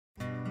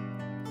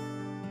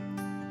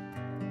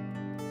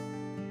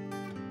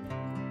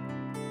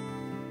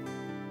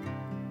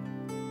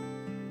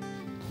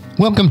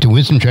Welcome to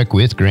Wisdom Trek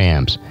with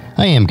Gramps.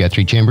 I am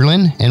Guthrie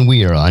Chamberlain, and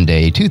we are on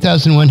day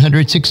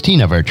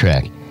 2116 of our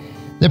trek.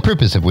 The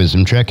purpose of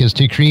Wisdom Trek is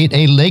to create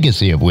a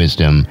legacy of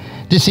wisdom,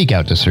 to seek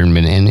out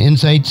discernment and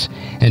insights,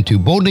 and to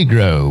boldly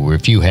grow where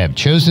few have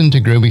chosen to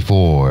grow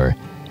before.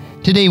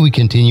 Today we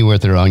continue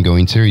with our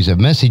ongoing series of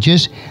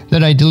messages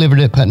that I delivered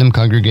at Putnam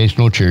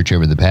Congregational Church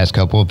over the past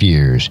couple of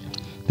years.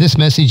 This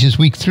message is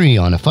week 3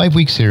 on a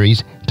 5-week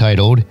series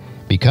titled,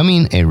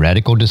 Becoming a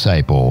Radical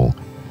Disciple.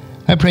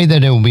 I pray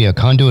that it will be a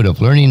conduit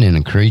of learning and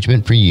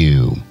encouragement for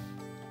you.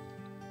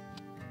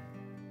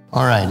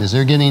 All right, as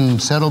they're getting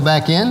settled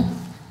back in,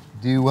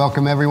 do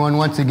welcome everyone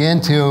once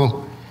again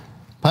to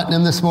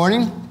Putnam this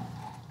morning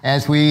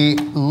as we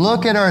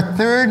look at our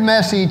third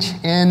message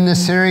in the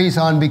series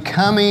on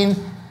becoming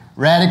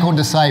radical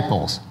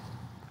disciples.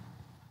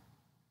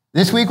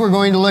 This week we're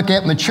going to look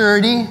at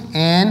maturity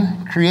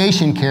and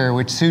creation care,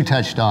 which Sue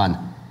touched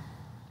on.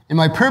 And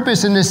my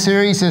purpose in this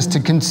series is to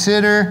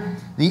consider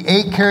the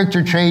 8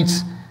 character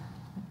traits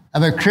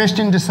of a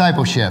Christian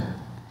discipleship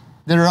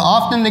that are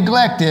often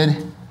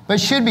neglected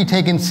but should be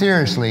taken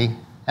seriously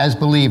as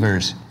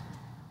believers.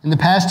 In the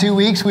past 2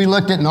 weeks, we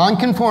looked at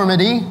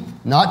nonconformity,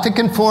 not to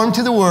conform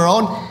to the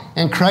world,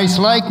 and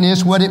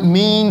Christlikeness, what it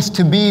means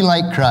to be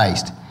like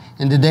Christ.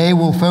 And today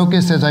we'll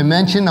focus, as I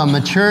mentioned, on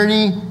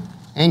maturity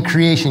and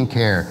creation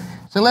care.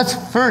 So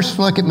let's first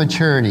look at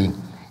maturity.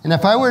 And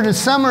if I were to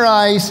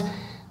summarize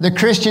the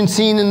Christian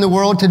scene in the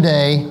world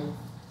today,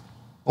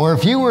 or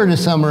if you were to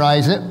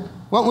summarize it,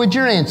 what would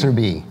your answer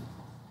be?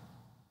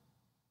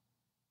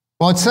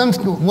 Well, it's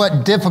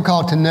somewhat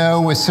difficult to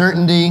know with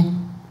certainty.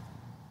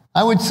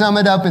 I would sum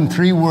it up in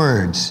 3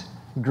 words: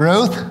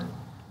 growth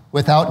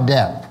without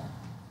depth.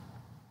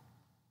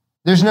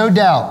 There's no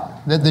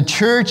doubt that the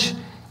church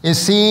is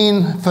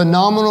seeing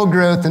phenomenal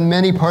growth in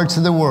many parts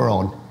of the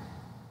world,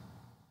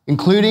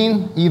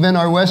 including even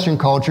our Western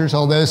cultures,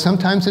 although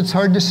sometimes it's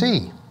hard to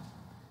see.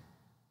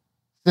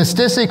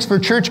 Statistics for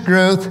church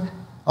growth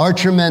are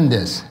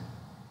tremendous.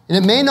 And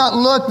it may not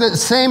look the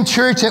same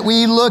church that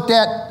we looked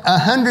at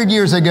 100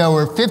 years ago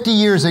or 50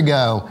 years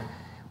ago.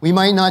 We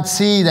might not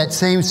see that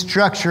same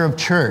structure of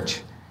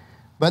church.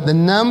 But the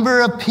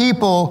number of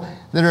people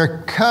that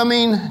are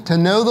coming to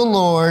know the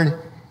Lord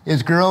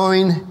is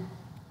growing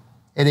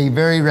at a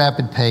very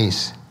rapid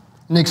pace.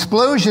 An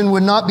explosion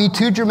would not be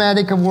too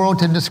dramatic a word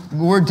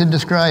to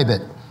describe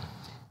it.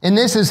 And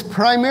this is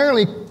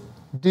primarily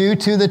due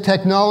to the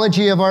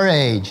technology of our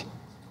age.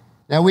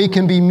 Now, we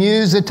can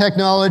bemused at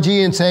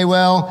technology and say,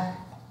 well,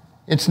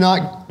 it's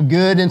not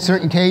good in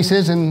certain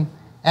cases, and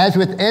as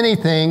with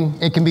anything,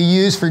 it can be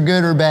used for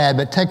good or bad.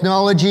 But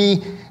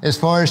technology, as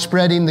far as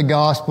spreading the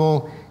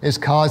gospel, is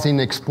causing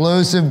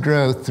explosive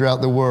growth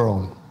throughout the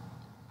world.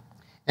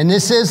 And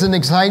this is an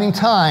exciting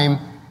time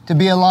to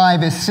be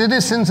alive as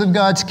citizens of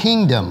God's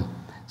kingdom.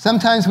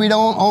 Sometimes we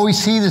don't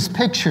always see this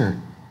picture,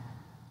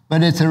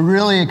 but it's a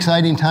really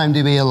exciting time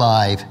to be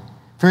alive.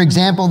 For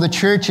example, the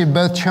church in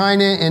both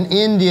China and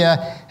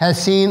India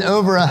has seen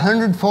over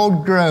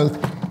 100-fold growth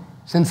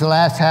since the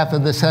last half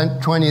of the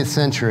 20th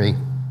century.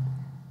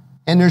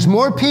 And there's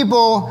more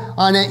people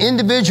on an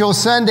individual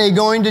Sunday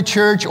going to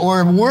church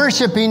or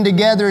worshiping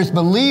together as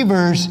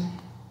believers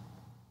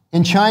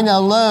in China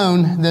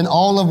alone than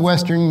all of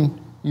Western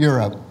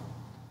Europe.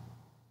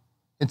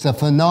 It's a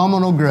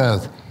phenomenal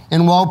growth.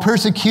 And while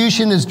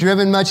persecution has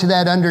driven much of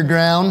that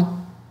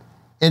underground,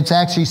 it's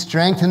actually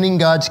strengthening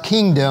God's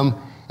kingdom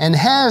and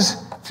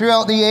has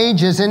throughout the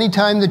ages.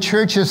 Anytime the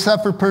church has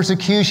suffered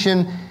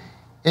persecution,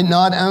 it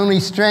not only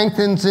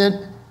strengthens it,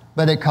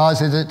 but it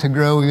causes it to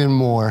grow even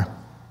more.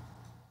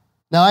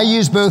 Now, I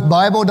use both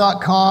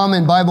Bible.com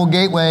and Bible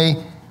Gateway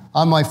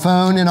on my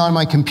phone and on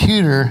my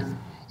computer,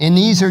 and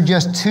these are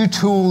just 2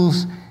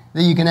 tools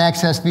that you can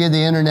access via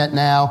the internet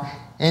now,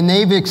 and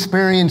they've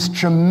experienced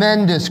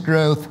tremendous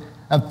growth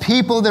of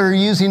people that are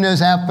using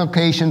those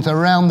applications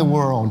around the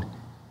world.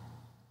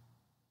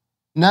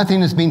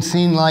 Nothing has been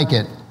seen like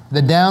it.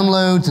 The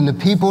downloads and the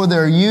people that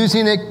are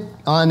using it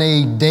on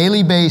a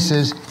daily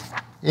basis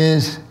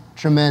is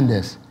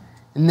tremendous.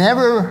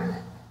 Never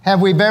have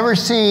we ever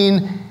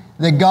seen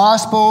the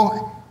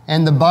gospel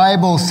and the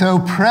Bible so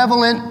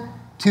prevalent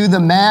to the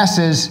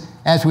masses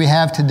as we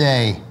have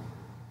today.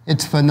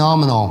 It's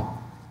phenomenal.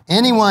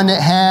 Anyone that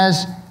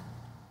has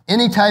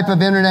any type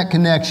of internet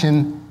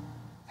connection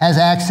has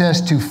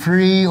access to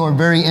free or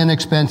very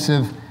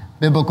inexpensive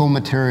biblical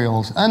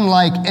materials,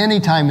 unlike any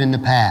time in the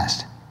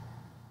past.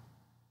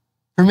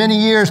 For many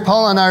years,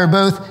 Paul and I are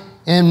both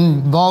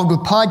involved with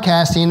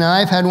podcasting, and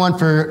I've had one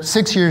for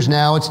 6 years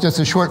now. It's just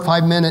a short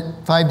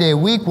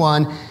 5-day-a-week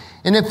one,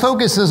 and it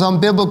focuses on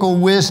biblical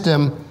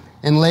wisdom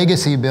and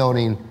legacy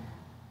building.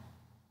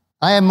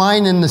 I have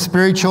mine in the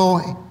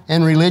spiritual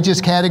and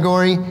religious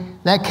category.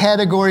 That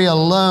category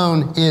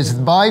alone is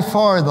by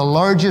far the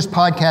largest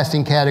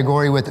podcasting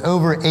category with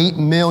over 8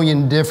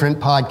 million different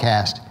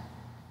podcasts.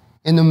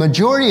 And the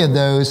majority of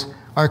those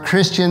are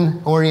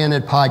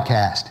Christian-oriented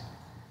podcasts.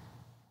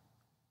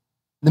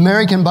 The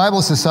American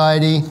Bible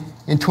Society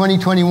in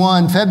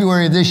 2021,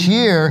 February of this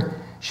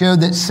year,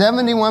 showed that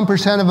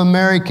 71% of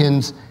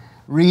Americans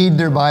read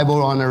their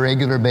Bible on a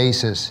regular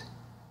basis.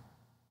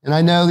 And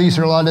I know these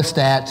are a lot of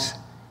stats.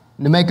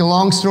 To make a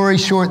long story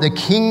short, the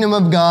kingdom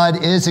of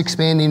God is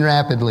expanding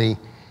rapidly.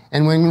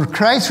 And when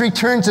Christ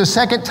returns a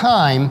second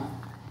time,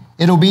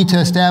 it'll be to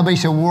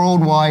establish a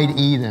worldwide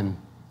Eden,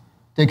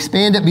 to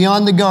expand it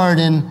beyond the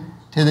garden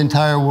to the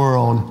entire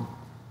world.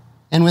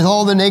 And with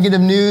all the negative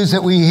news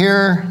that we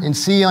hear and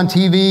see on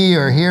TV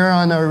or hear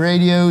on our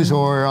radios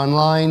or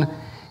online,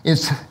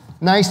 it's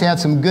nice to have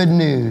some good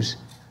news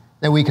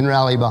that we can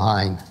rally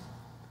behind.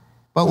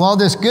 But while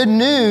this good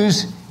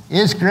news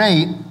is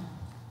great,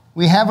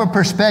 we have a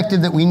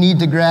perspective that we need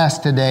to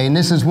grasp today. And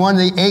this is one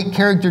of the 8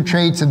 character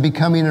traits of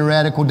becoming a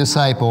radical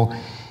disciple,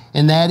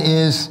 and that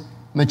is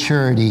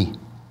maturity.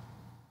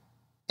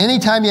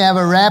 Anytime you have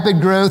a rapid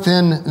growth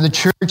in the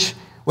church,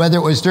 whether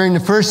it was during the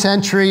first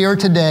century or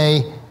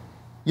today,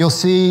 you'll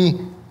see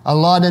a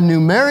lot of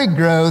numeric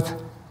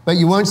growth, but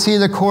you won't see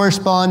the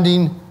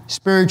corresponding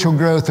spiritual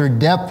growth or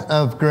depth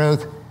of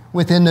growth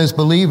within those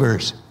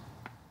believers.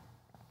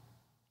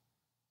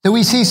 So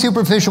we see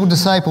superficial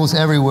disciples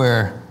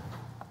everywhere.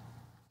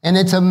 And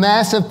it's a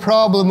massive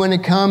problem when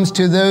it comes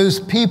to those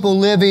people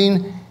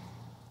living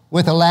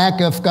with a lack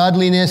of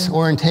godliness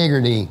or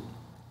integrity.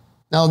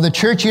 Now, the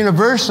Church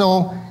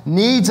Universal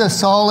needs a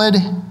solid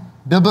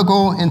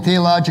biblical and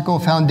theological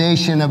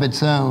foundation of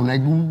its own, a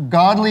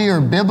godly or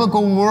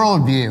biblical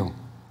worldview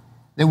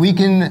that we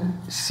can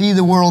see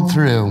the world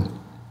through.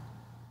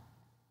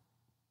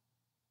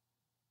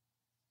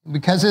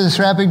 Because of this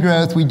rapid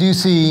growth, we do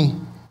see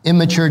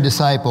immature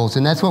disciples,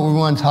 and that's what we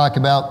want to talk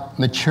about,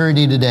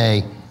 maturity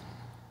today.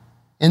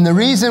 And the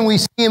reason we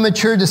see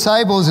immature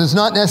disciples is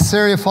not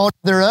necessarily a fault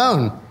of their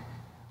own.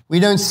 We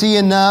don't see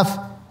enough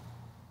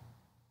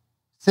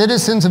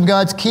citizens of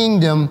God's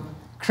kingdom,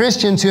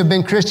 Christians who have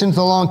been Christians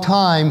a long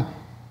time,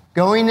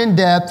 going in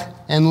depth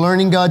and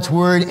learning God's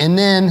word and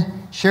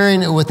then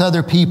sharing it with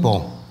other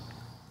people.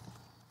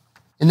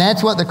 And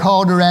that's what the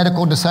call to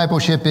radical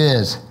discipleship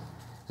is.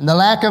 And the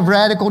lack of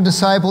radical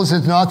disciples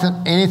is not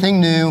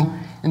anything new.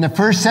 In the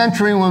first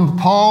century, when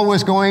Paul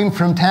was going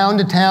from town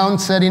to town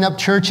setting up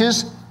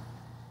churches,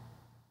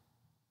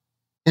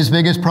 his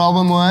biggest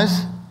problem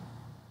was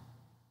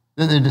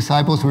that the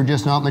disciples were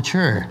just not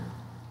mature.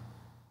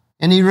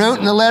 And he wrote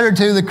in a letter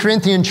to the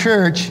Corinthian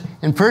church,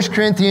 in 1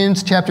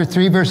 Corinthians chapter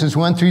 3, verses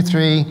 1 through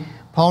 3,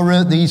 Paul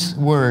wrote these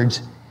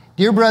words,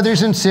 "Dear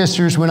brothers and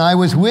sisters, when I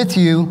was with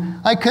you,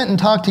 I couldn't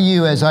talk to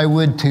you as I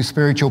would to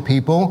spiritual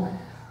people.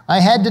 I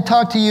had to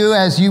talk to you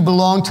as you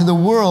belong to the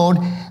world,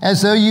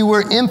 as though you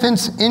were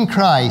infants in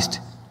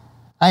Christ.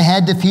 I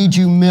had to feed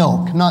you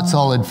milk, not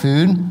solid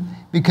food,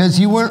 because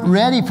you weren't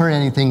ready for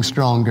anything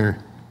stronger.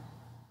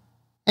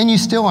 And you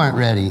still aren't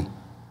ready.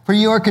 For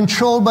you are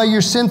controlled by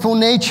your sinful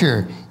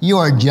nature. You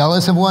are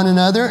jealous of one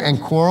another and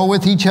quarrel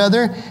with each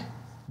other.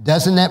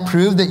 Doesn't that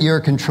prove that you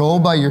are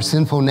controlled by your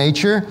sinful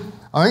nature?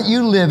 Aren't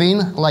you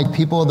living like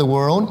people of the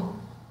world?"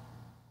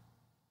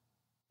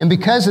 And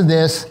because of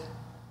this,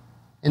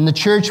 in the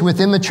church with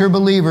immature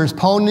believers,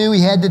 Paul knew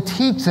he had to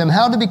teach them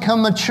how to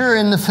become mature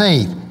in the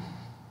faith.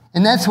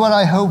 And that's what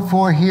I hope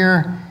for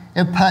here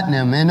at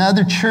Putnam and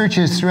other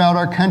churches throughout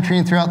our country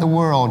and throughout the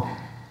world,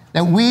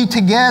 that we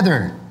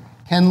together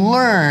can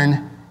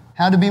learn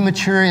how to be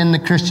mature in the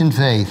Christian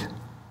faith.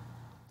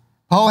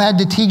 Paul had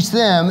to teach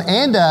them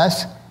and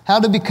us how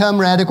to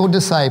become radical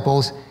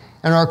disciples.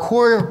 And our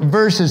core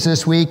verses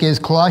this week is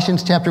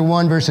Colossians chapter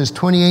 1, verses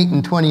 28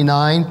 and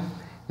 29.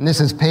 And this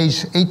is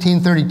page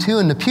 1832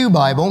 in the Pew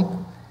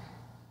Bible.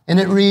 And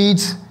it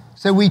reads,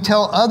 "So we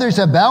tell others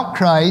about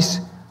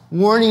Christ,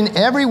 warning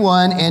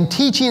everyone and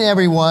teaching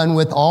everyone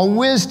with all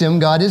wisdom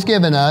God has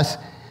given us.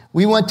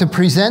 We want to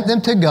present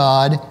them to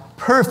God,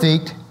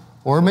 perfect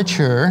or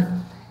mature,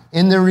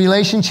 in their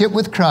relationship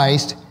with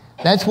Christ.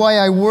 That's why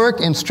I work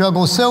and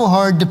struggle so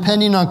hard,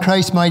 depending on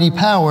Christ's mighty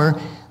power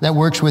that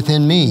works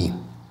within me."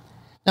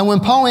 Now, when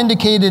Paul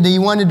indicated that he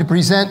wanted to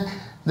present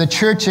the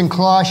church in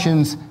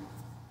Colossians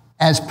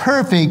as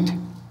perfect,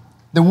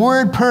 the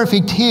word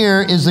perfect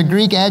here is the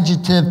Greek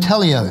adjective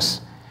teleos,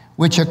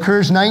 which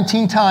occurs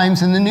 19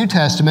 times in the New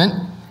Testament.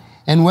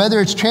 And whether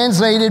it's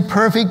translated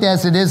perfect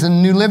as it is in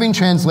the New Living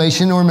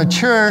Translation or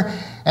mature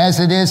as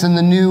it is in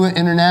the New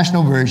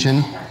International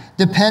Version,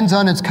 depends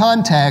on its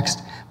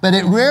context, but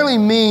it rarely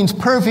means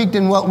perfect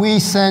in what we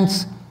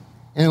sense,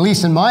 and at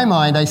least in my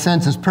mind, I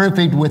sense as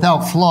perfect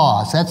without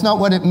flaws. That's not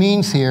what it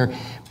means here.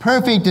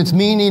 Perfect, it's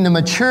meaning a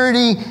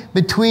maturity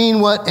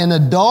between what an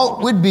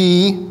adult would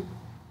be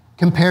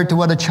compared to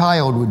what a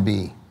child would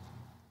be.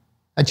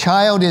 A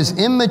child is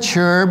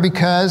immature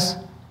because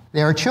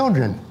they are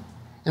children.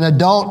 An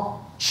adult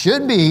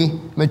should be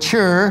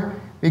mature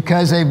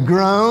because they've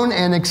grown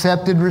and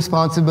accepted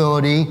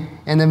responsibility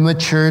and have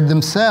matured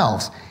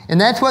themselves. And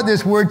that's what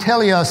this word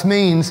teleos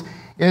means,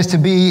 is to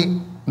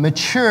be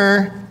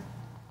mature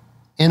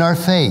in our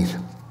faith.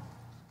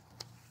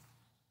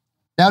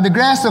 Now, to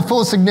grasp the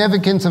full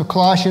significance of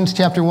Colossians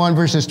chapter 1,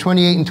 verses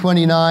 28 and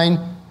 29,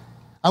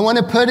 I want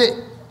to put it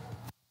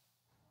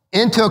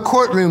into a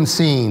courtroom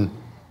scene.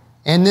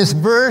 And this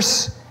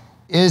verse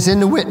is in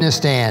the witness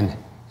stand.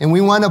 and we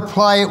want to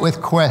apply it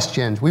with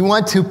questions. We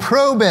want to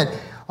probe it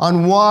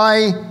on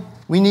why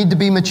we need to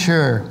be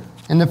mature.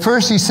 And the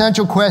first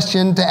essential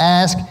question to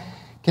ask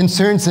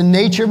concerns the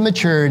nature of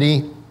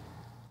maturity.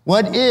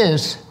 What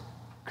is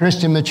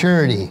Christian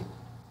maturity?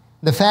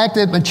 The fact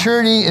that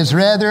maturity is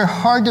rather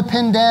hard to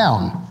pin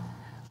down.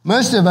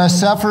 Most of us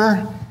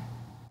suffer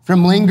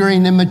from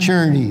lingering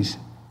immaturities.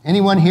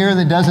 Anyone here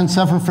that doesn't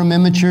suffer from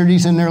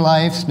immaturities in their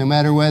lives, no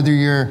matter whether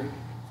you're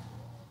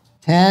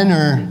 10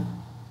 or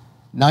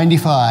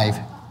 95?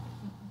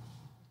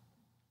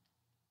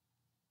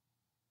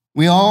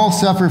 We all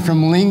suffer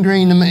from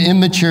lingering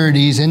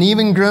immaturities, and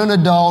even grown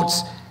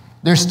adults,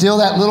 there's still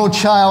that little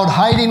child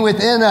hiding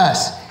within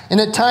us.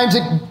 And at times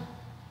it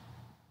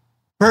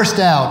bursts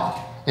out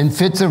in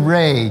fits of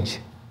rage.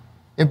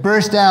 It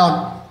bursts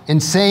out in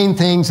saying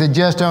things that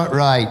just aren't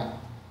right.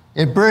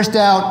 It bursts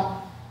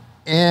out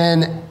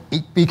in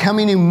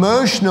becoming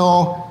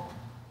emotional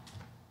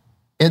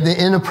at the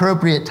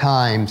inappropriate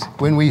times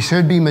when we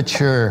should be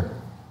mature.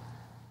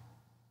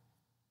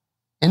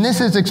 And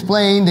this is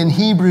explained in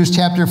Hebrews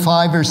chapter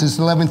 5, verses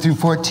 11 through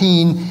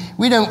 14.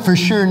 We don't for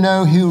sure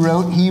know who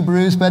wrote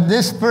Hebrews, but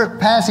this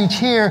passage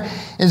here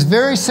is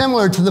very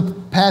similar to the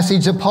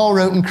passage that Paul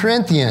wrote in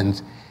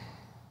Corinthians,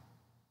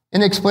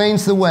 and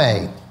explains the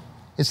way.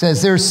 It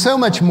says, there's so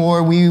much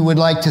more we would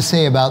like to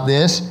say about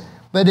this,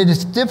 but it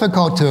is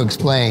difficult to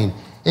explain,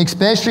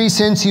 especially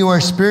since you are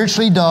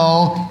spiritually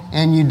dull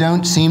and you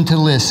don't seem to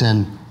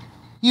listen.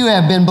 You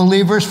have been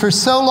believers for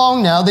so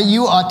long now that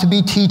you ought to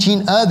be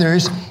teaching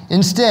others.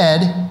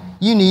 Instead,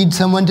 you need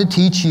someone to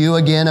teach you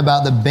again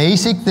about the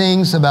basic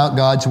things about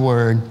God's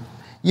Word.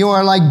 You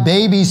are like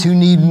babies who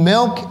need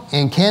milk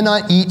and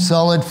cannot eat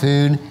solid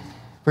food.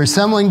 For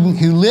someone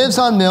who lives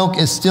on milk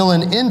is still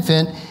an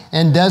infant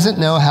and doesn't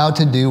know how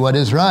to do what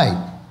is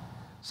right.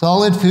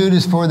 Solid food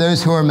is for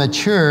those who are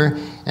mature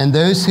and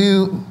those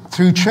who,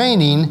 through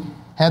training,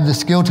 have the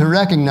skill to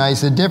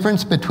recognize the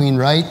difference between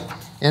right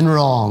and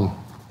wrong.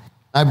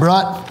 I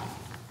brought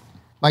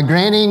my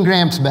Granny and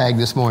Gramps bag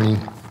this morning.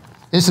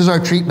 This is our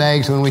treat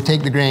bags when we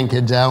take the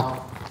grandkids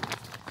out.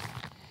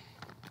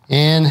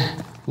 And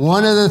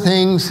one of the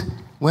things,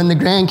 when the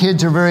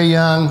grandkids are very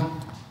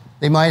young,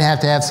 they might have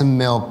to have some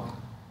milk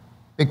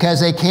because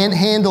they can't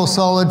handle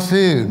solid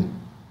food.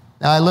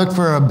 Now, I looked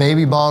for a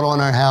baby bottle in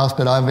our house,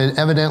 but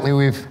evidently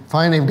we've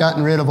finally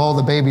gotten rid of all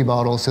the baby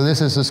bottles, so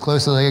this is as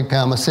close as I can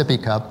come, a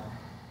sippy cup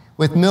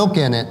with milk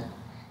in it.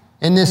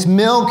 And this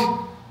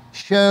milk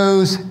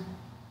shows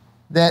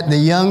that the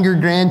younger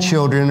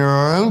grandchildren or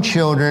our own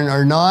children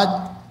are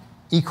not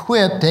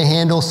equipped to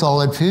handle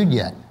solid food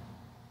yet.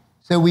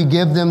 So we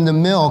give them the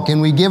milk, and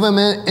we give them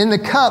it in the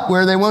cup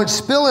where they won't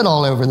spill it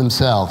all over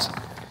themselves.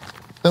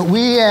 But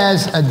we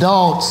as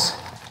adults,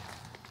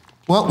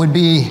 what would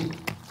be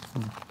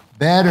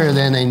better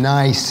than a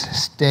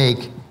nice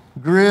steak,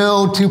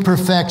 grilled to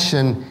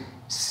perfection,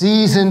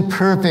 seasoned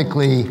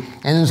perfectly,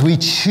 and as we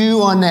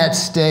chew on that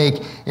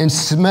steak and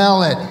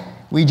smell it,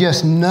 we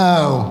just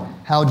know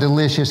how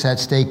delicious that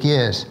steak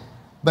is.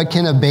 But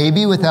can a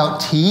baby without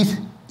teeth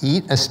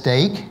eat a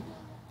steak?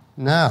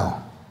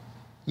 No.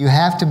 You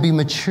have to be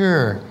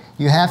mature.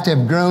 You have to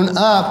have grown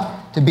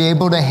up to be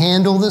able to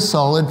handle the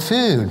solid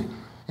food.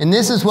 And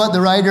this is what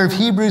the writer of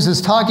Hebrews is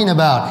talking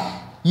about.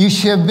 You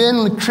should have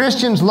been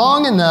Christians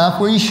long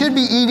enough where you should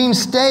be eating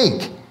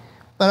steak,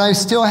 but I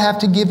still have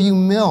to give you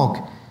milk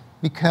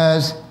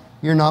because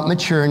you're not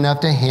mature enough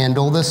to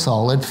handle the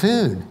solid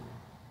food.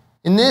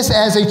 In this,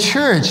 as a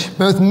church,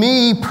 both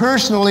me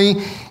personally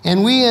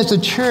and we as a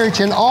church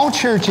and all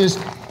churches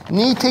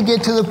need to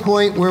get to the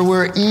point where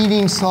we're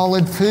eating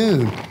solid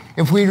food.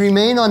 If we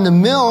remain on the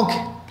milk,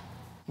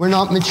 we're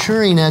not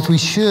maturing as we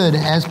should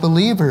as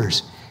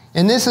believers.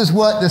 And this is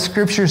what the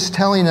Scripture is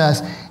telling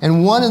us.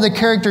 And one of the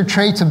character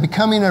traits of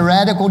becoming a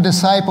radical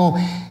disciple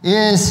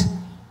is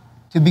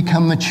to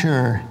become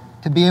mature,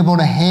 to be able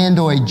to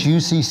handle a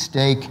juicy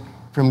steak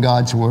from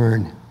God's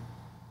Word.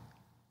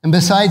 And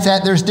besides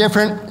that, there's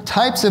different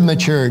types of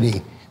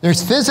maturity.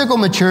 There's physical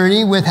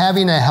maturity with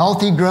having a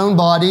healthy, grown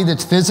body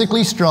that's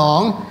physically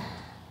strong,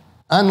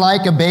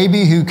 unlike a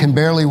baby who can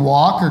barely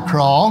walk or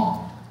crawl.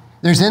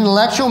 There's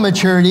intellectual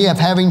maturity of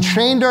having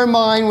trained our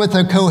mind with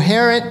a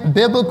coherent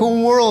biblical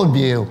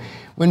worldview.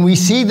 When we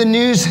see the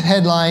news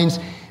headlines,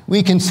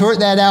 we can sort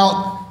that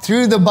out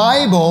through the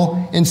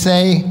Bible and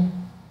say,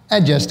 that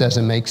just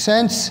doesn't make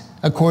sense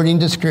according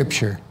to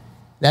Scripture.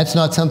 That's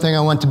not something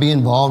I want to be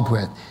involved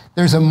with.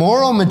 There's a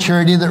moral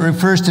maturity that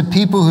refers to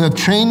people who have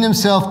trained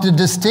themselves to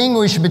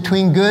distinguish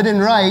between good and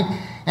right,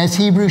 as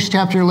Hebrews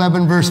chapter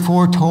 11, verse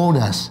 4 told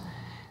us.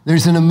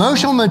 There's an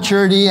emotional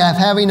maturity of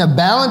having a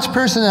balanced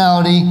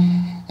personality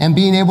and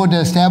being able to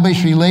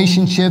establish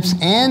relationships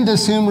and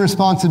assume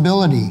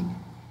responsibility.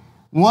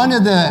 One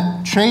of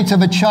the traits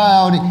of a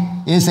child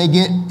is they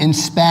get in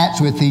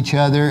spats with each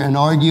other and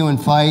argue and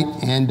fight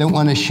and don't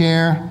want to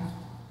share.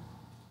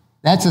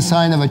 That's a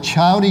sign of a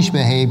childish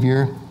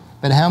behavior,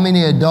 but how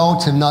many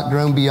adults have not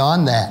grown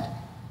beyond that?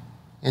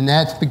 And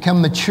that's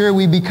become mature.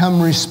 We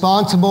become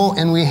responsible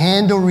and we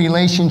handle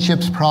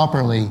relationships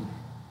properly.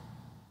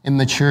 and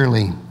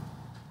maturely.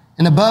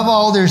 And above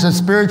all, there's a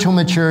spiritual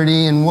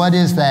maturity, and what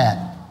is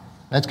that?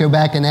 Let's go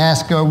back and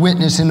ask our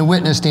witness in the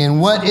witness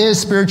stand, what is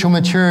spiritual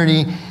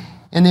maturity?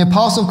 And the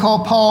Apostle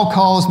Paul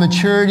calls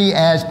maturity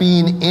as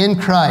being in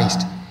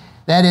Christ.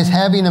 That is,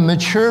 having a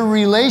mature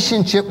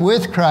relationship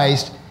with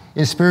Christ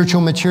is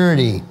spiritual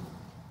maturity.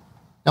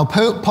 Now,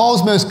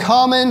 Paul's most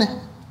common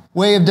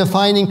way of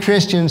defining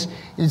Christians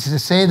is to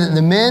say that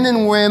the men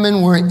and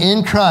women were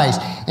in Christ.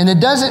 And it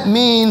doesn't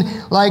mean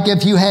like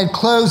if you had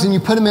clothes and you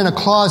put them in a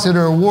closet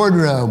or a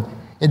wardrobe.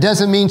 It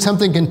doesn't mean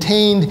something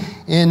contained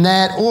in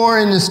that or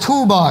in this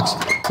toolbox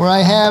where I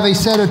have a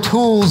set of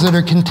tools that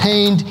are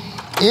contained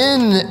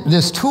in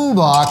this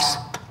toolbox.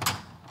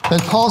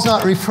 But Paul's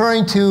not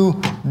referring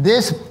to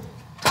this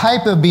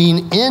type of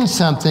being in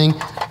something.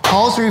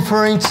 Paul's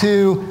referring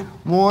to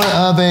more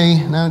of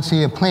I don't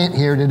see a plant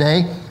here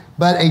today,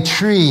 but a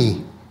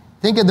tree.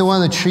 Think of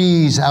one of the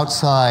trees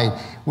outside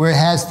where it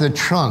has the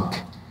trunk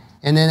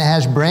and then it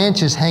has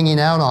branches hanging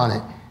out on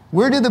it.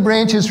 Where do the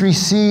branches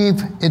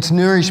receive its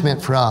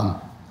nourishment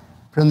from?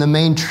 From the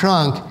main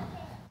trunk,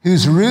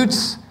 whose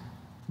roots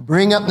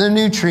bring up the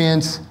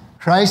nutrients.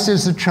 Christ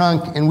is the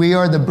trunk, and we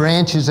are the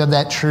branches of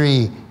that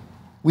tree.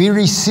 We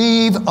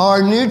receive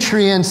our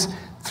nutrients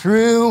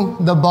through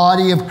the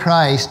body of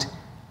Christ.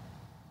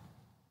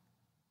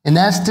 And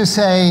that's to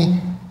say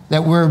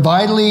that we're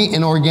vitally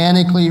and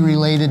organically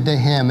related to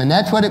Him. And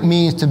that's what it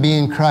means to be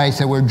in Christ,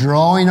 that we're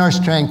drawing our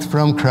strength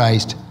from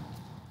Christ.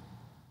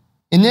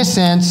 In this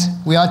sense,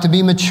 we ought to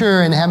be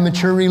mature and have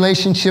mature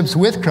relationships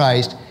with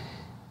Christ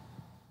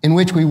in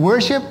which we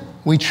worship,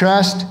 we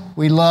trust,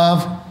 we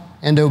love,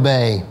 and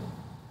obey.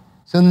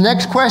 So the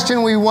next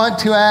question we want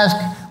to ask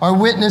our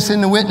witness in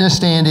the witness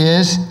stand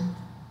is,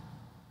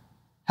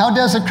 how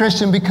does a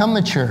Christian become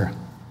mature?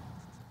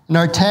 And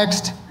our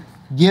text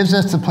gives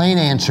us the plain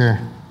answer.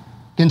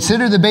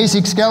 Consider the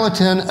basic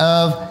skeleton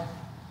of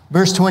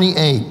verse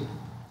 28.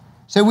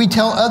 So we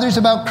tell others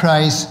about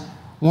Christ,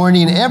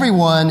 warning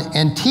everyone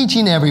and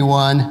teaching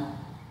everyone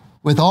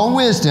with all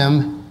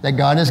wisdom that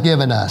God has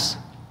given us.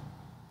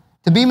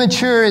 To be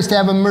mature is to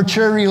have a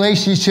mature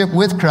relationship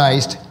with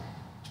Christ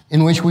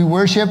in which we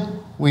worship,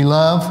 we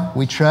love,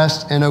 we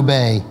trust, and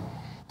obey.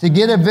 To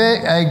get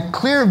a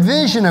clear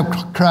vision of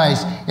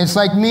Christ, it's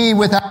like me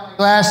without my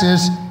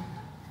glasses.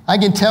 I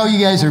can tell you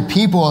guys are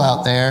people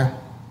out there,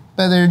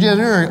 but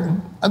they're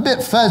a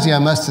bit fuzzy, I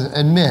must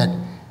admit.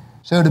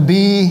 So to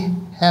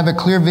have a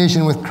clear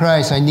vision with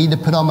Christ, I need to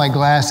put on my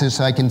glasses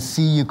so I can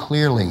see you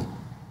clearly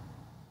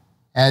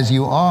as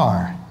you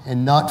are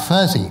and not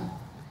fuzzy.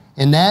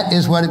 And that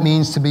is what it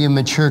means to be a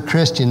mature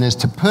Christian, is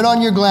to put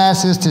on your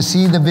glasses to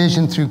see the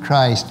vision through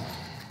Christ.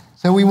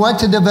 So we want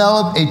to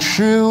develop a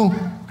true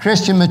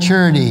Christian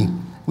maturity.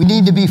 We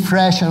need to be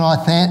fresh and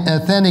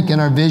authentic in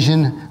our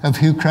vision of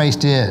who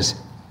Christ is.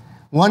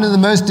 One of the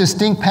most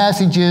distinct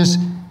passages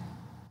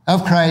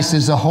of Christ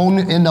is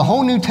in the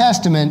whole New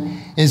Testament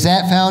is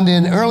that found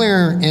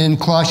earlier in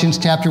Colossians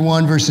chapter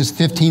 1, verses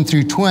 15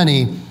 through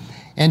 20.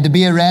 And to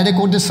be a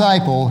radical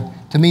disciple,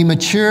 to be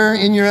mature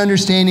in your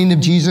understanding of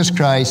Jesus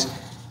Christ,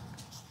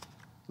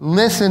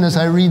 listen as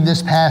I read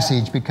this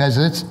passage, because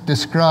it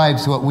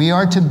describes what we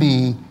are to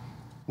be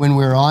when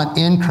we're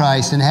in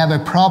Christ and have a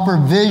proper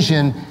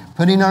vision,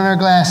 putting on our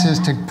glasses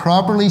to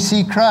properly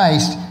see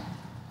Christ.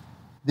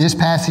 This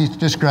passage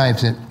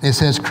describes it. It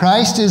says,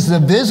 Christ is the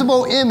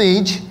visible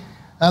image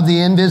of the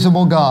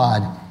invisible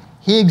God.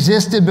 He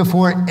existed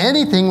before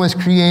anything was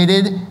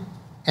created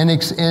and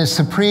is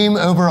supreme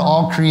over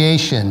all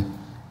creation.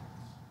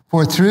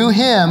 For through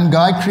Him,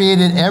 God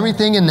created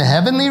everything in the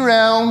heavenly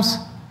realms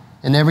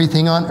and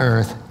everything on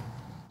earth.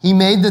 He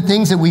made the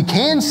things that we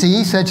can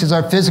see, such as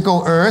our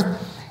physical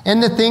earth,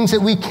 and the things that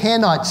we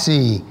cannot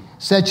see,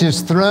 such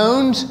as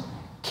thrones,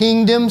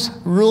 kingdoms,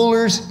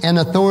 rulers, and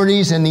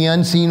authorities in the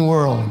unseen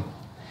world.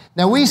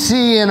 Now we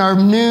see in our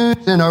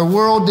news, in our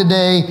world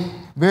today,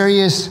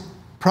 various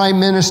prime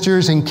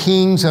ministers and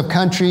kings of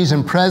countries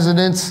and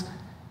presidents,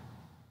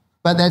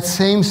 but that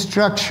same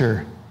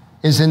structure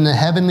is in the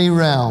heavenly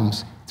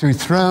realms through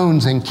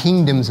thrones and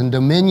kingdoms and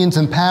dominions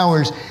and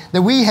powers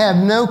that we have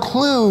no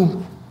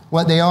clue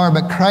what they are,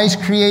 but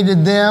Christ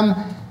created them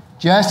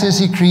just as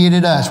He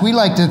created us. We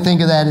like to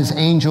think of that as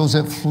angels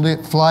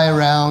that fly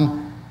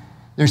around.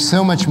 There's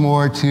so much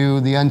more to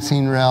the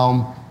unseen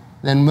realm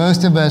than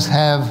most of us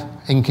have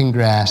and can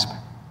grasp.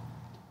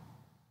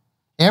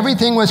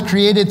 Everything was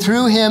created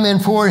through Him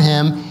and for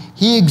Him.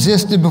 He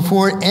existed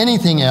before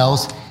anything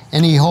else,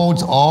 and He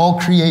holds all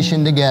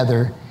creation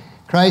together.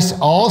 Christ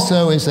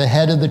also is the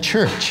head of the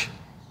church,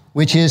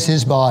 which is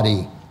His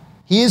body.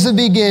 He is the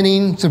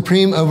beginning,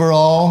 supreme over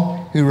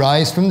all, who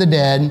rise from the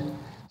dead.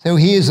 So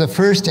He is the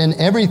first in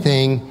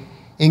everything.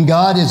 In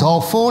God is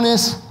all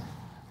fullness,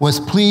 was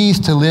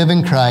pleased to live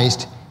in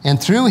Christ,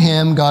 and through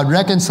Him God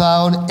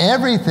reconciled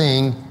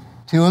everything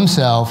to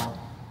Himself.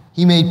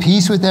 He made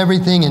peace with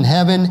everything in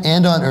heaven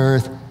and on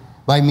earth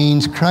by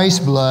means of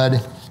Christ's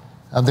blood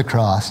of the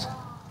cross.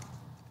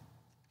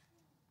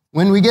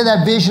 When we get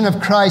that vision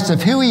of Christ,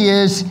 of who he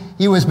is,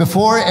 he was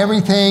before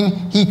everything,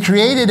 he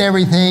created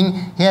everything,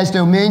 he has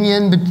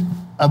dominion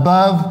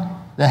above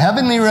the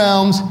heavenly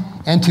realms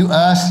and to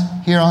us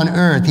here on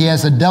earth. He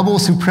has a double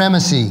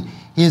supremacy.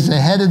 He is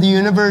the head of the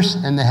universe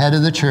and the head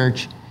of the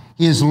church.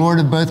 He is Lord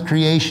of both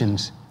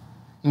creations.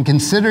 In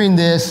considering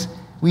this,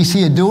 we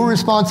see a dual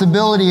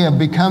responsibility of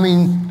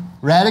becoming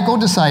radical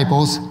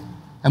disciples.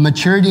 A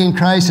maturity in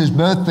Christ is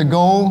both the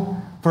goal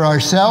for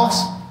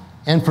ourselves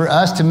and for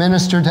us to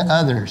minister to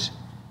others,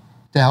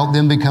 to help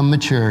them become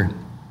mature.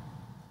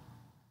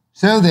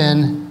 So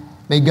then,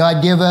 may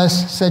God give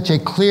us such a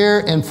clear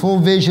and full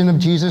vision of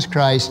Jesus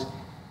Christ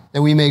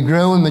that we may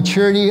grow in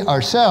maturity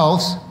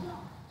ourselves,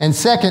 and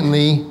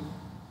secondly,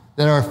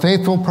 that our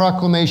faithful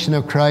proclamation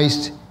of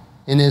Christ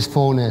in his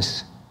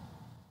fullness.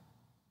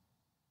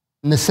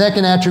 And the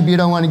second attribute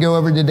I want to go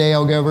over today,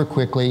 I'll go over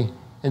quickly.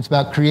 It's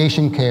about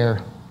creation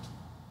care.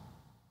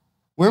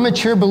 We're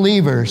mature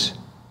believers.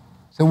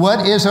 So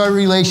what is our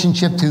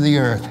relationship to the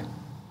earth?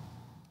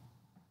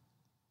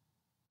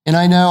 And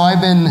I know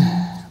I've been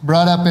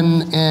brought up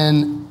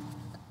in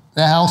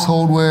the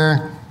household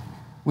where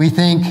we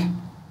think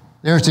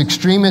there's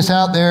extremists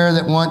out there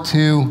that want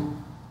to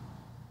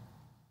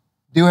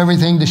do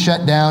everything to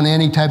shut down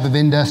any type of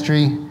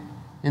industry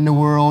in the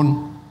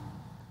world.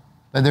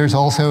 But there's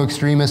also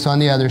extremists on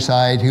the other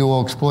side who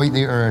will exploit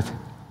the earth.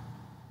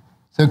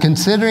 So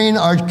considering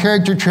our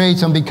character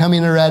traits on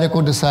becoming a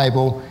radical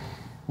disciple,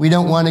 we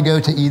don't want to go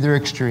to either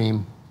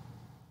extreme.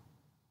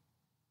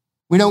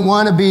 We don't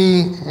want to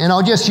be, and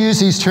I'll just use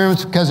these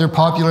terms because they're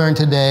popular in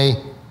today,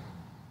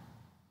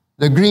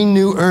 the Green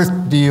New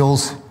Earth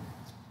deals.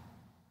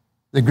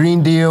 The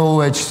Green Deal,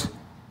 which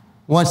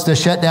wants to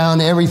shut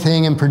down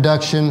everything in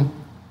production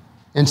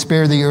and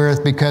spare the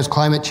earth because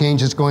climate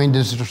change is going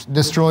to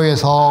destroy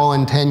us all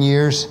in 10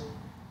 years.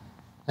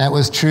 That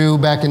was true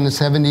back in the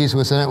 70s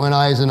when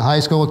I was in high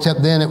school,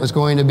 except then it was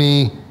going to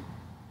be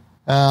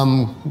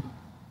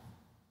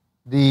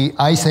the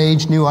ice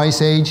age, new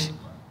ice age.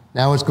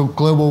 Now it's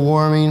global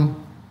warming.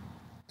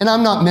 And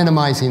I'm not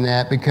minimizing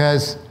that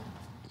because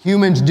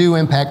humans do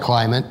impact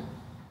climate.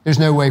 There's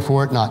no way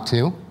for it not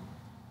to.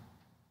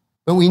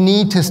 But we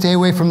need to stay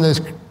away from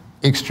those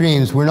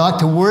extremes. We're not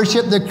to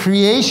worship the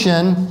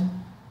creation,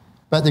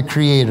 but the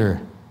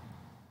Creator.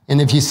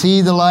 And if you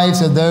see the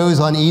lives of those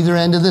on either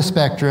end of the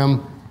spectrum,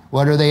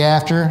 what are they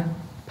after?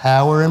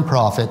 Power and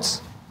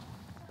profits.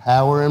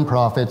 Power and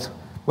profits.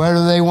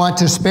 Whether they want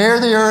to spare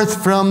the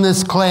earth from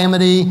this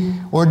calamity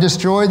or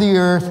destroy the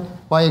earth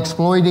by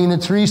exploiting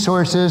its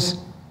resources,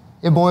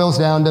 it boils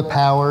down to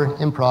power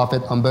and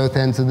profit on both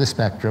ends of the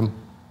spectrum.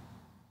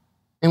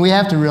 And we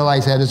have to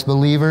realize that as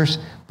believers,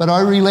 but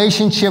our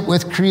relationship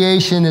with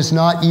creation is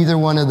not either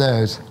one of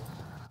those.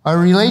 Our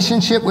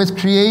relationship with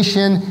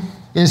creation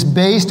is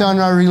based on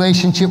our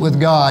relationship with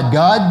God.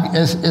 God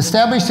has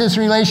established his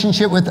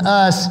relationship with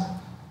us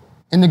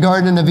in the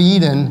Garden of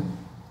Eden.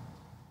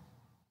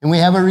 And we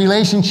have a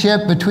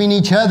relationship between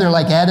each other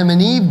like Adam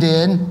and Eve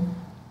did.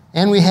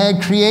 And we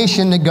had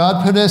creation that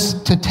God put us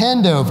to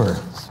tend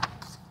over.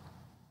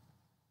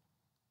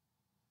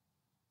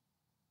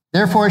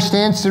 Therefore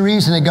stands to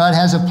reason that God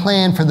has a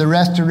plan for the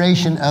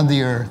restoration of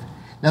the earth.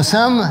 Now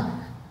some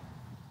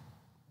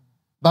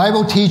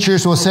Bible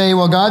teachers will say,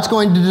 well, God's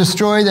going to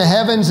destroy the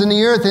heavens and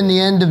the earth in the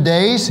end of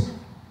days.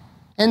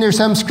 And there's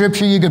some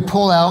scripture you could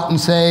pull out and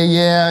say,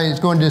 yeah, he's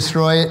going to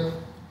destroy it.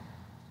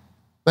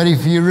 But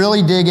if you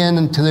really dig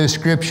into those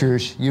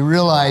scriptures, you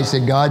realize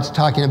that God's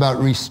talking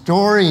about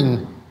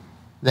restoring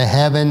the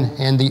heaven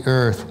and the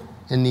earth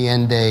in the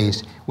end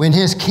days. When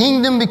his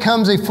kingdom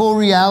becomes a full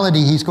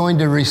reality, he's going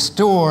to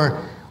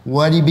restore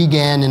what he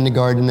began in the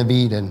Garden of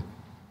Eden.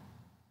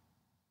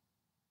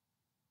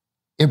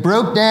 It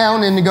broke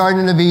down in the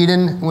Garden of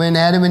Eden when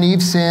Adam and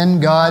Eve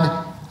sinned.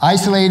 God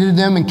isolated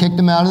them and kicked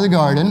them out of the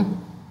garden.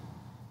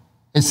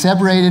 It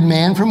separated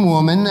man from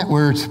woman that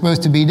were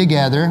supposed to be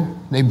together.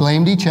 They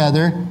blamed each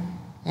other,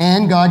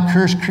 and God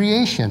cursed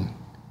creation.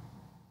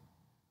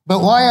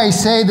 But why I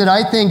say that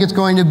I think it's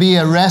going to be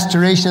a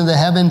restoration of the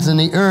heavens and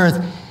the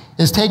earth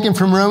is taken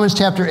from Romans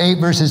chapter 8,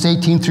 verses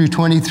 18 through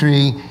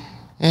 23.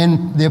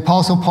 And the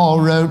Apostle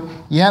Paul wrote,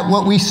 "Yet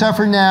what we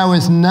suffer now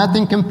is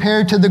nothing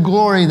compared to the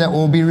glory that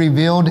will be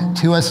revealed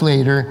to us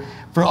later.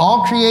 For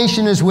all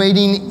creation is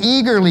waiting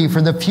eagerly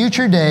for the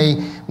future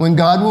day when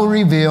God will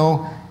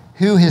reveal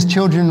who his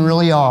children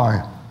really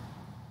are.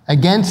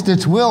 Against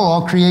its will,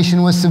 all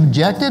creation was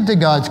subjected to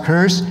God's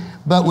curse,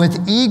 but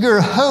with eager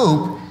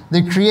hope,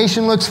 the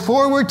creation looks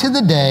forward to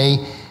the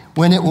day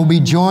when it will be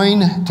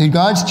joined to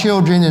God's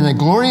children in a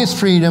glorious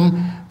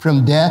freedom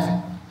from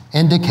death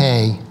and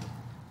decay.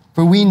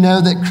 For we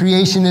know that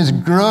creation is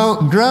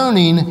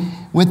groaning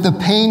with the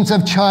pains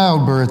of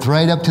childbirth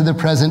right up to the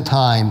present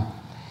time.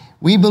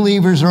 We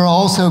believers are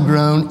also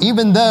groan,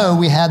 even though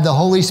we have the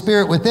Holy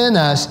Spirit within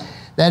us,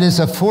 that is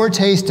a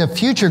foretaste of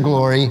future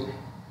glory.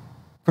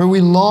 For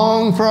we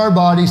long for our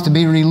bodies to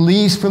be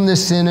released from the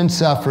sin and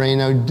suffering."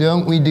 Oh,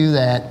 don't we do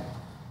that?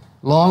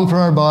 Long for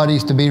our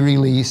bodies to be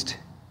released.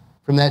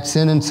 from that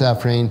sin and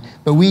suffering,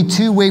 but we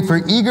too wait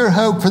for eager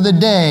hope for the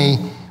day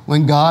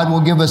when God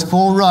will give us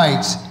full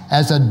rights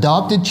as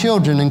adopted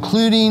children,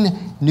 including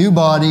new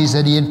bodies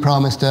that he had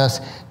promised us.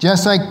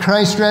 Just like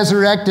Christ's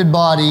resurrected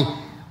body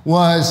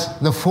was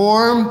the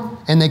form,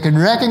 and they could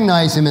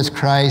recognize him as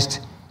Christ,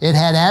 it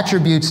had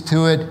attributes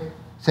to it,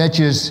 such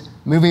as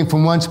moving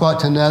from one spot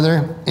to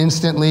another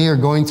instantly or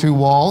going through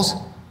walls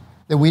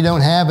that we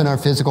don't have in our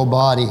physical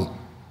body.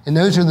 And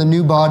those are the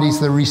new bodies,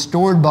 the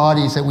restored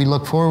bodies that we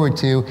look forward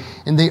to.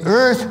 And the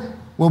earth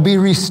will be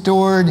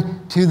restored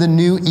to the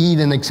new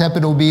Eden, except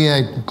it will be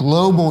a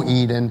global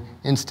Eden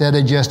instead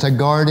of just a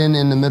garden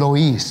in the Middle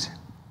East.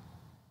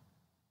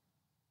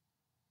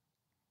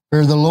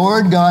 For the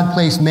Lord God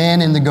placed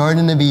man in the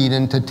Garden of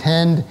Eden to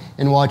tend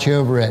and watch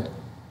over it.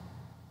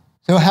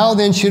 So how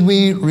then should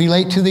we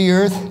relate to the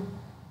earth?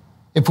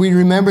 If we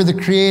remember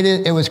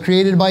it was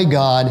created by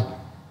God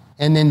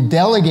and then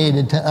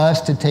delegated to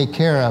us to take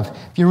care of.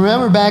 If you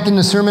remember back in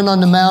the Sermon on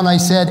the Mount, I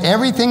said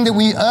everything that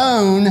we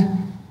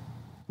own,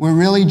 we're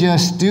really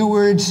just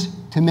stewards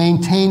to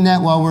maintain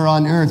that while we're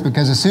on earth,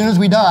 because as soon as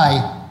we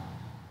die,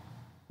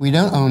 we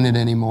don't own it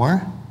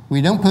anymore.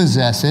 We don't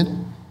possess it.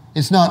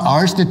 It's not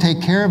ours to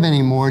take care of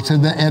anymore. So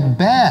that at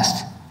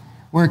best,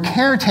 we're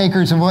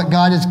caretakers of what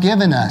God has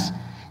given us.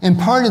 And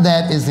part of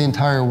that is the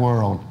entire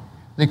world.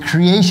 The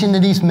creation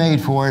that he's made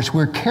for us,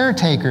 we're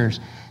caretakers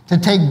to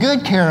take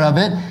good care of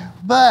it,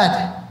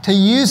 but to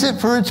use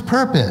it for its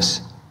purpose.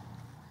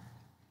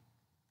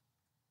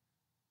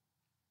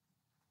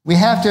 We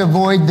have to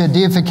avoid the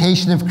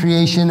deification of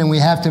creation, and we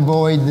have to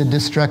avoid the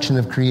destruction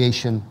of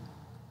creation.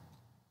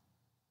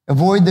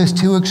 Avoid those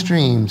two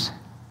extremes.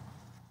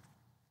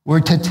 We're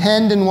to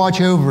tend and watch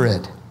over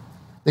it.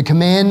 The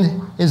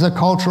command is a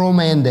cultural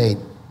mandate.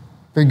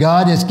 For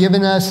God has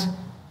given us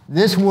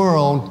this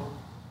world,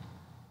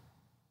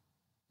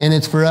 and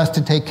it's for us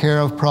to take care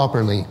of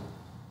properly.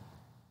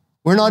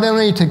 We're not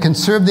only to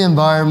conserve the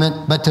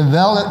environment, but to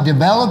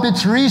develop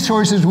its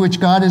resources which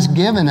God has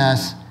given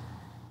us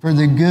for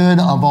the good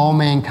of all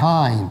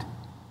mankind.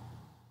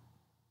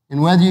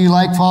 And whether you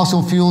like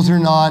fossil fuels or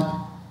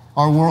not,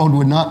 our world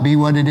would not be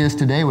what it is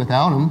today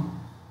without them.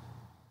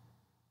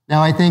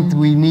 Now, I think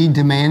we need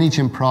to manage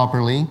them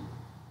properly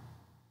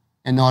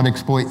and not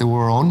exploit the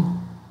world.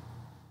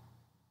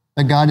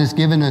 But God has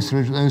given us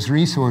those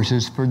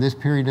resources for this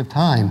period of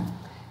time.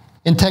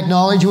 And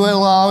technology will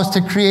allow us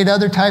to create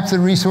other types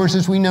of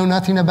resources we know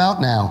nothing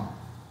about now.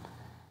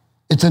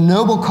 It's a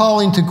noble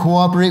calling to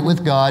cooperate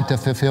with God to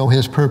fulfill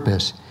his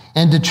purpose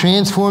and to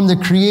transform the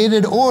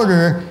created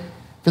order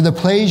for the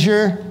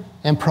pleasure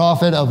and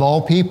profit of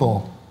all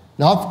people.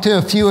 Not to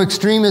a few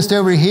extremists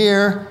over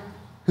here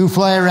who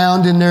fly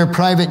around in their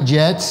private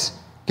jets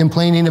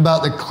complaining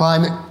about the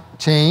climate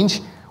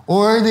change,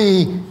 or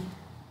the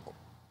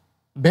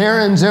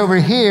barons over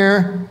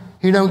here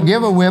who don't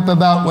give a whip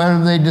about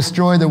whether they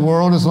destroy the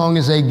world as long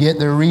as they get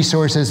the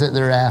resources that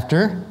they're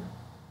after.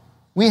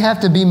 We have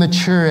to be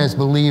mature as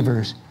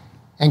believers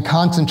and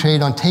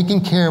concentrate on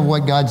taking care of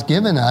what God's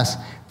given us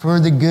for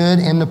the good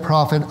and the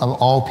profit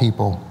of all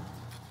people.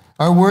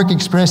 Our work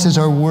expresses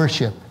our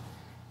worship,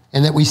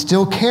 and that we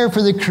still care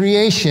for the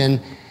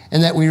creation,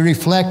 and that we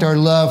reflect our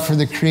love for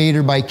the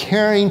Creator by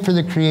caring for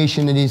the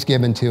creation that he's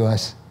given to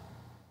us.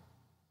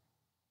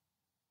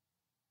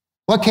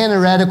 What can a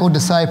radical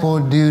disciple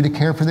do to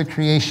care for the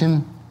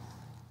creation?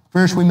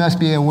 First, we must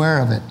be aware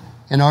of it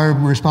and our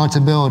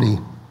responsibility.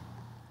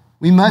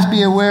 We must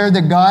be aware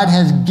that God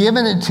has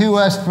given it to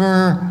us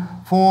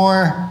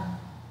for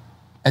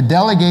a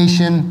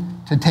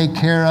delegation to take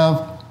care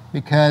of,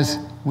 because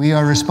we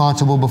are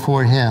responsible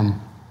before him.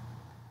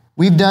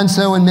 We've done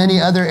so in many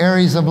other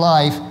areas of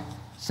life,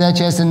 such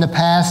as in the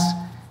past,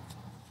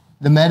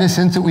 the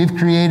medicines that we've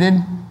created,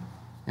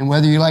 and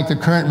whether you like the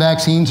current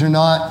vaccines or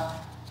not,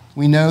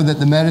 we know that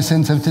the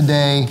medicines of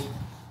today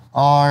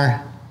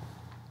are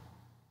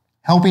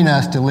helping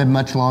us to live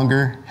much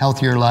longer,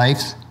 healthier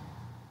lives.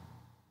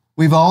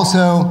 We've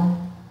also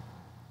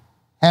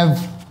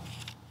have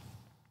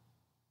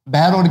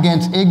battled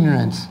against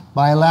ignorance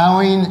by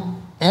allowing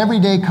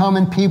everyday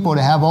common people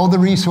to have all the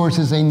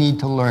resources they need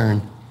to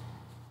learn.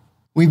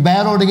 We've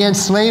battled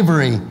against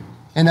slavery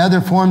and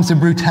other forms of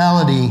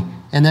brutality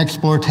and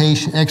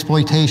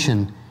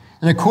exploitation.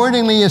 And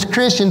accordingly, as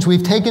Christians,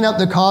 we've taken up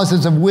the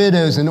causes of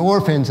widows and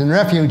orphans and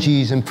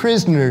refugees and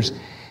prisoners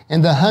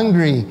and the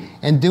hungry,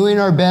 and doing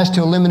our best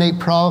to eliminate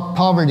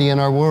poverty in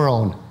our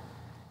world.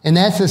 And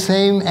that's the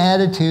same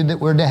attitude that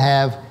we're to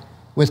have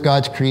with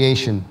God's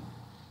creation.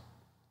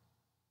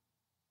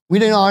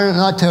 We are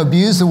not to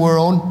abuse the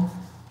world,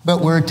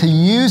 but we're to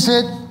use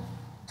it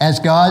as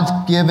God's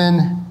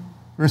given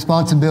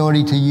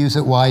responsibility to use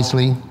it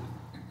wisely.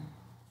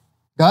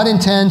 God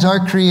intends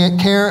our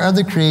care of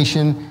the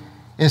creation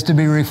is to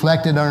be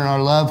reflected on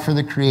our love for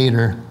the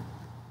Creator.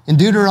 In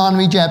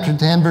Deuteronomy chapter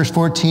 10, verse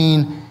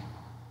 14,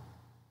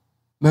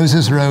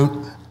 Moses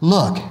wrote,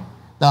 "Look,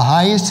 the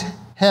highest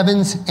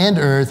heavens and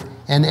earth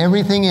and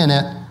everything in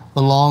it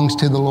belongs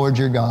to the Lord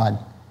your God."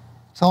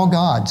 It's all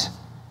God's.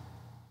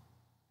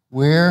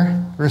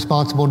 We're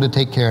responsible to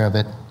take care of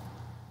it.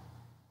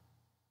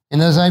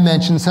 And as I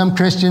mentioned, some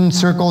Christian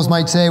circles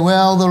might say,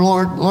 well, the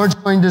Lord's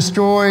going to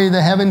destroy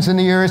the heavens and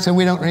the earth, so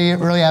we don't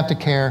really have to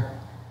care.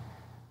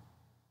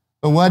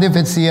 But what if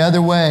it's the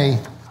other way?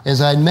 As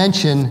I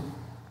mentioned,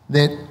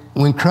 that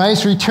when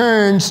Christ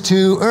returns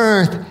to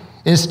earth,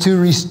 is to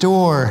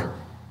restore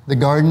the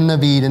Garden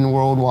of Eden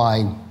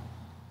worldwide.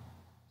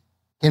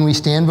 Can we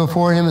stand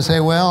before him and say,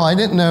 well, I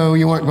didn't know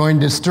you weren't going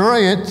to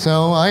destroy it,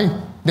 so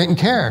I didn't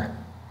care.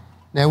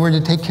 Now we're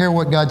to take care of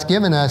what God's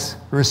given us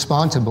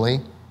responsibly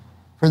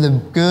for the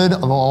good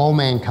of all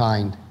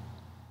mankind,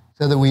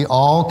 so that we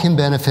all can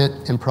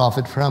benefit and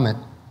profit from it.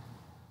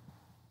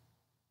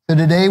 So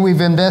today we've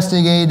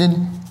investigated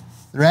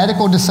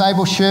radical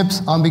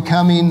discipleships on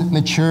becoming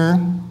mature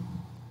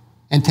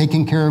and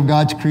taking care of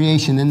God's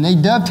creation. And they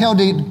dovetail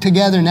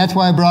together, and that's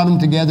why I brought them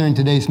together in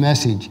today's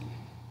message.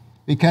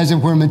 Because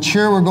if we're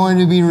mature, we're going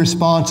to be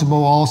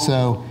responsible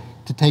also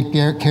to take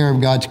care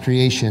of God's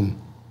creation.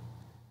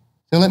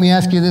 So let me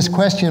ask you this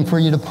question for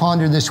you to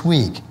ponder this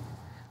week.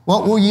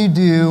 What will you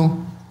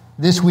do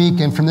this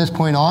week and from this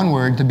point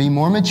onward to be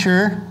more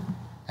mature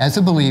as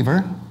a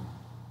believer,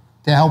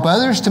 to help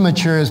others to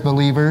mature as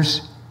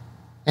believers,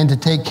 and to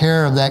take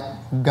care of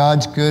that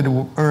God's good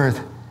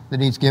earth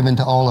that he's given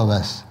to all of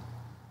us?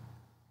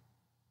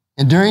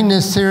 And during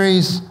this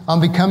series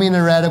on becoming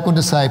a radical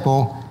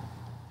disciple,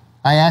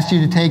 I asked you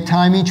to take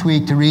time each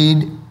week to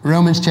read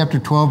Romans chapter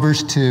 12,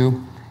 verse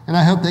 2, and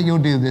I hope that you'll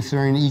do this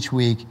during each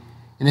week.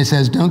 And it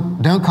says,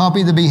 don't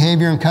copy the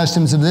behavior and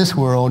customs of this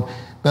world,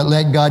 but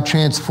let God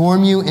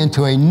transform you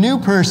into a new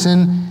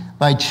person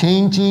by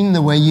changing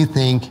the way you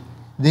think.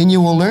 Then you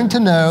will learn to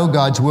know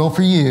God's will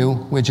for you,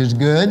 which is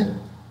good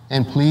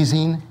and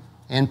pleasing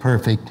and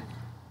perfect.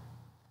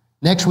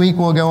 Next week,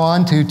 we'll go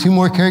on to 2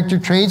 more character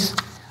traits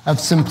of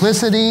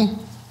simplicity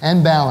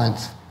and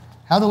balance.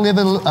 How to live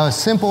a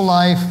simple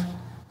life,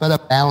 but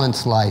a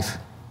balanced life.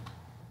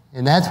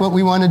 And that's what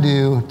we want to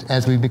do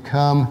as we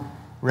become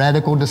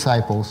radical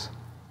disciples.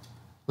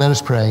 Let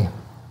us pray.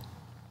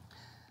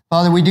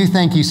 Father, we do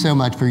thank you so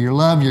much for your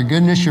love, your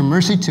goodness, your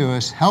mercy to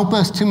us. Help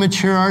us to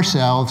mature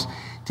ourselves,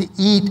 to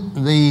eat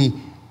the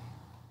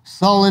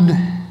solid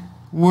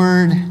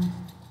word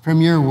from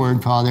your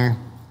word, Father,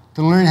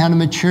 to learn how to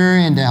mature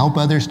and to help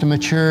others to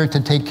mature, to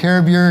take care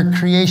of your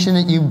creation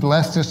that you've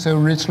blessed us so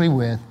richly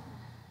with.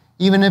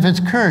 Even if it's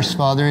cursed,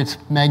 Father, it's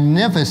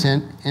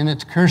magnificent in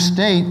its cursed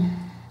state.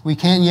 We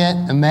can't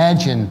yet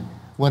imagine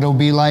what it'll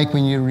be like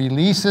when you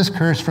release this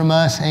curse from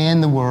us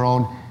and the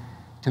world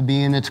to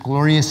be in its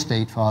glorious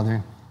state,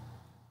 Father.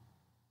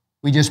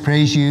 We just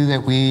praise you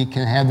that we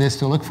can have this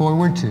to look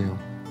forward to.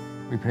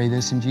 We pray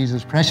this in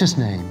Jesus' precious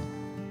name.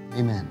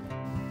 Amen.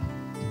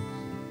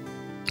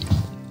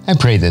 I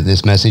pray that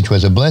this message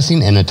was a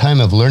blessing and a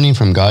time of learning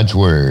from God's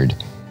Word.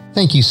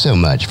 Thank you so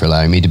much for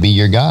allowing me to be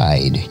your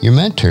guide, your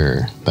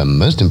mentor, but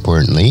most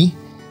importantly,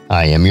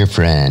 I am your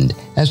friend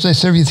as I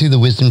serve you through the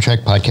Wisdom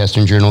Trek podcast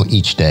and journal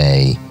each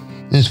day.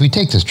 And as we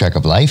take this trek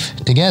of life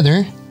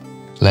together,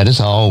 let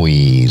us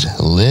always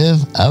live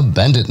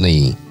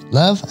abundantly,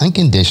 love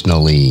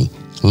unconditionally,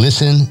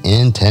 listen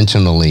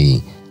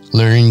intentionally,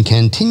 learn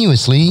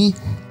continuously,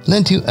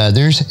 lend to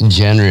others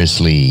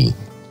generously,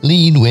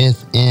 lead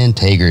with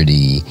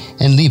integrity,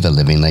 and leave a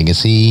living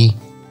legacy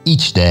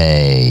each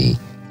day.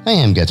 I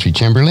am Guthrie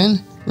Chamberlain,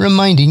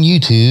 reminding you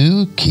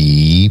to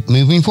keep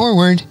moving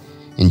forward,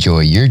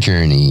 enjoy your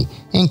journey,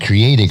 and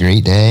create a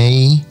great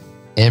day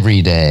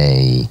every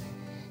day.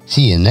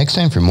 See you next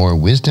time for more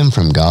wisdom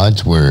from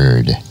God's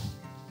Word.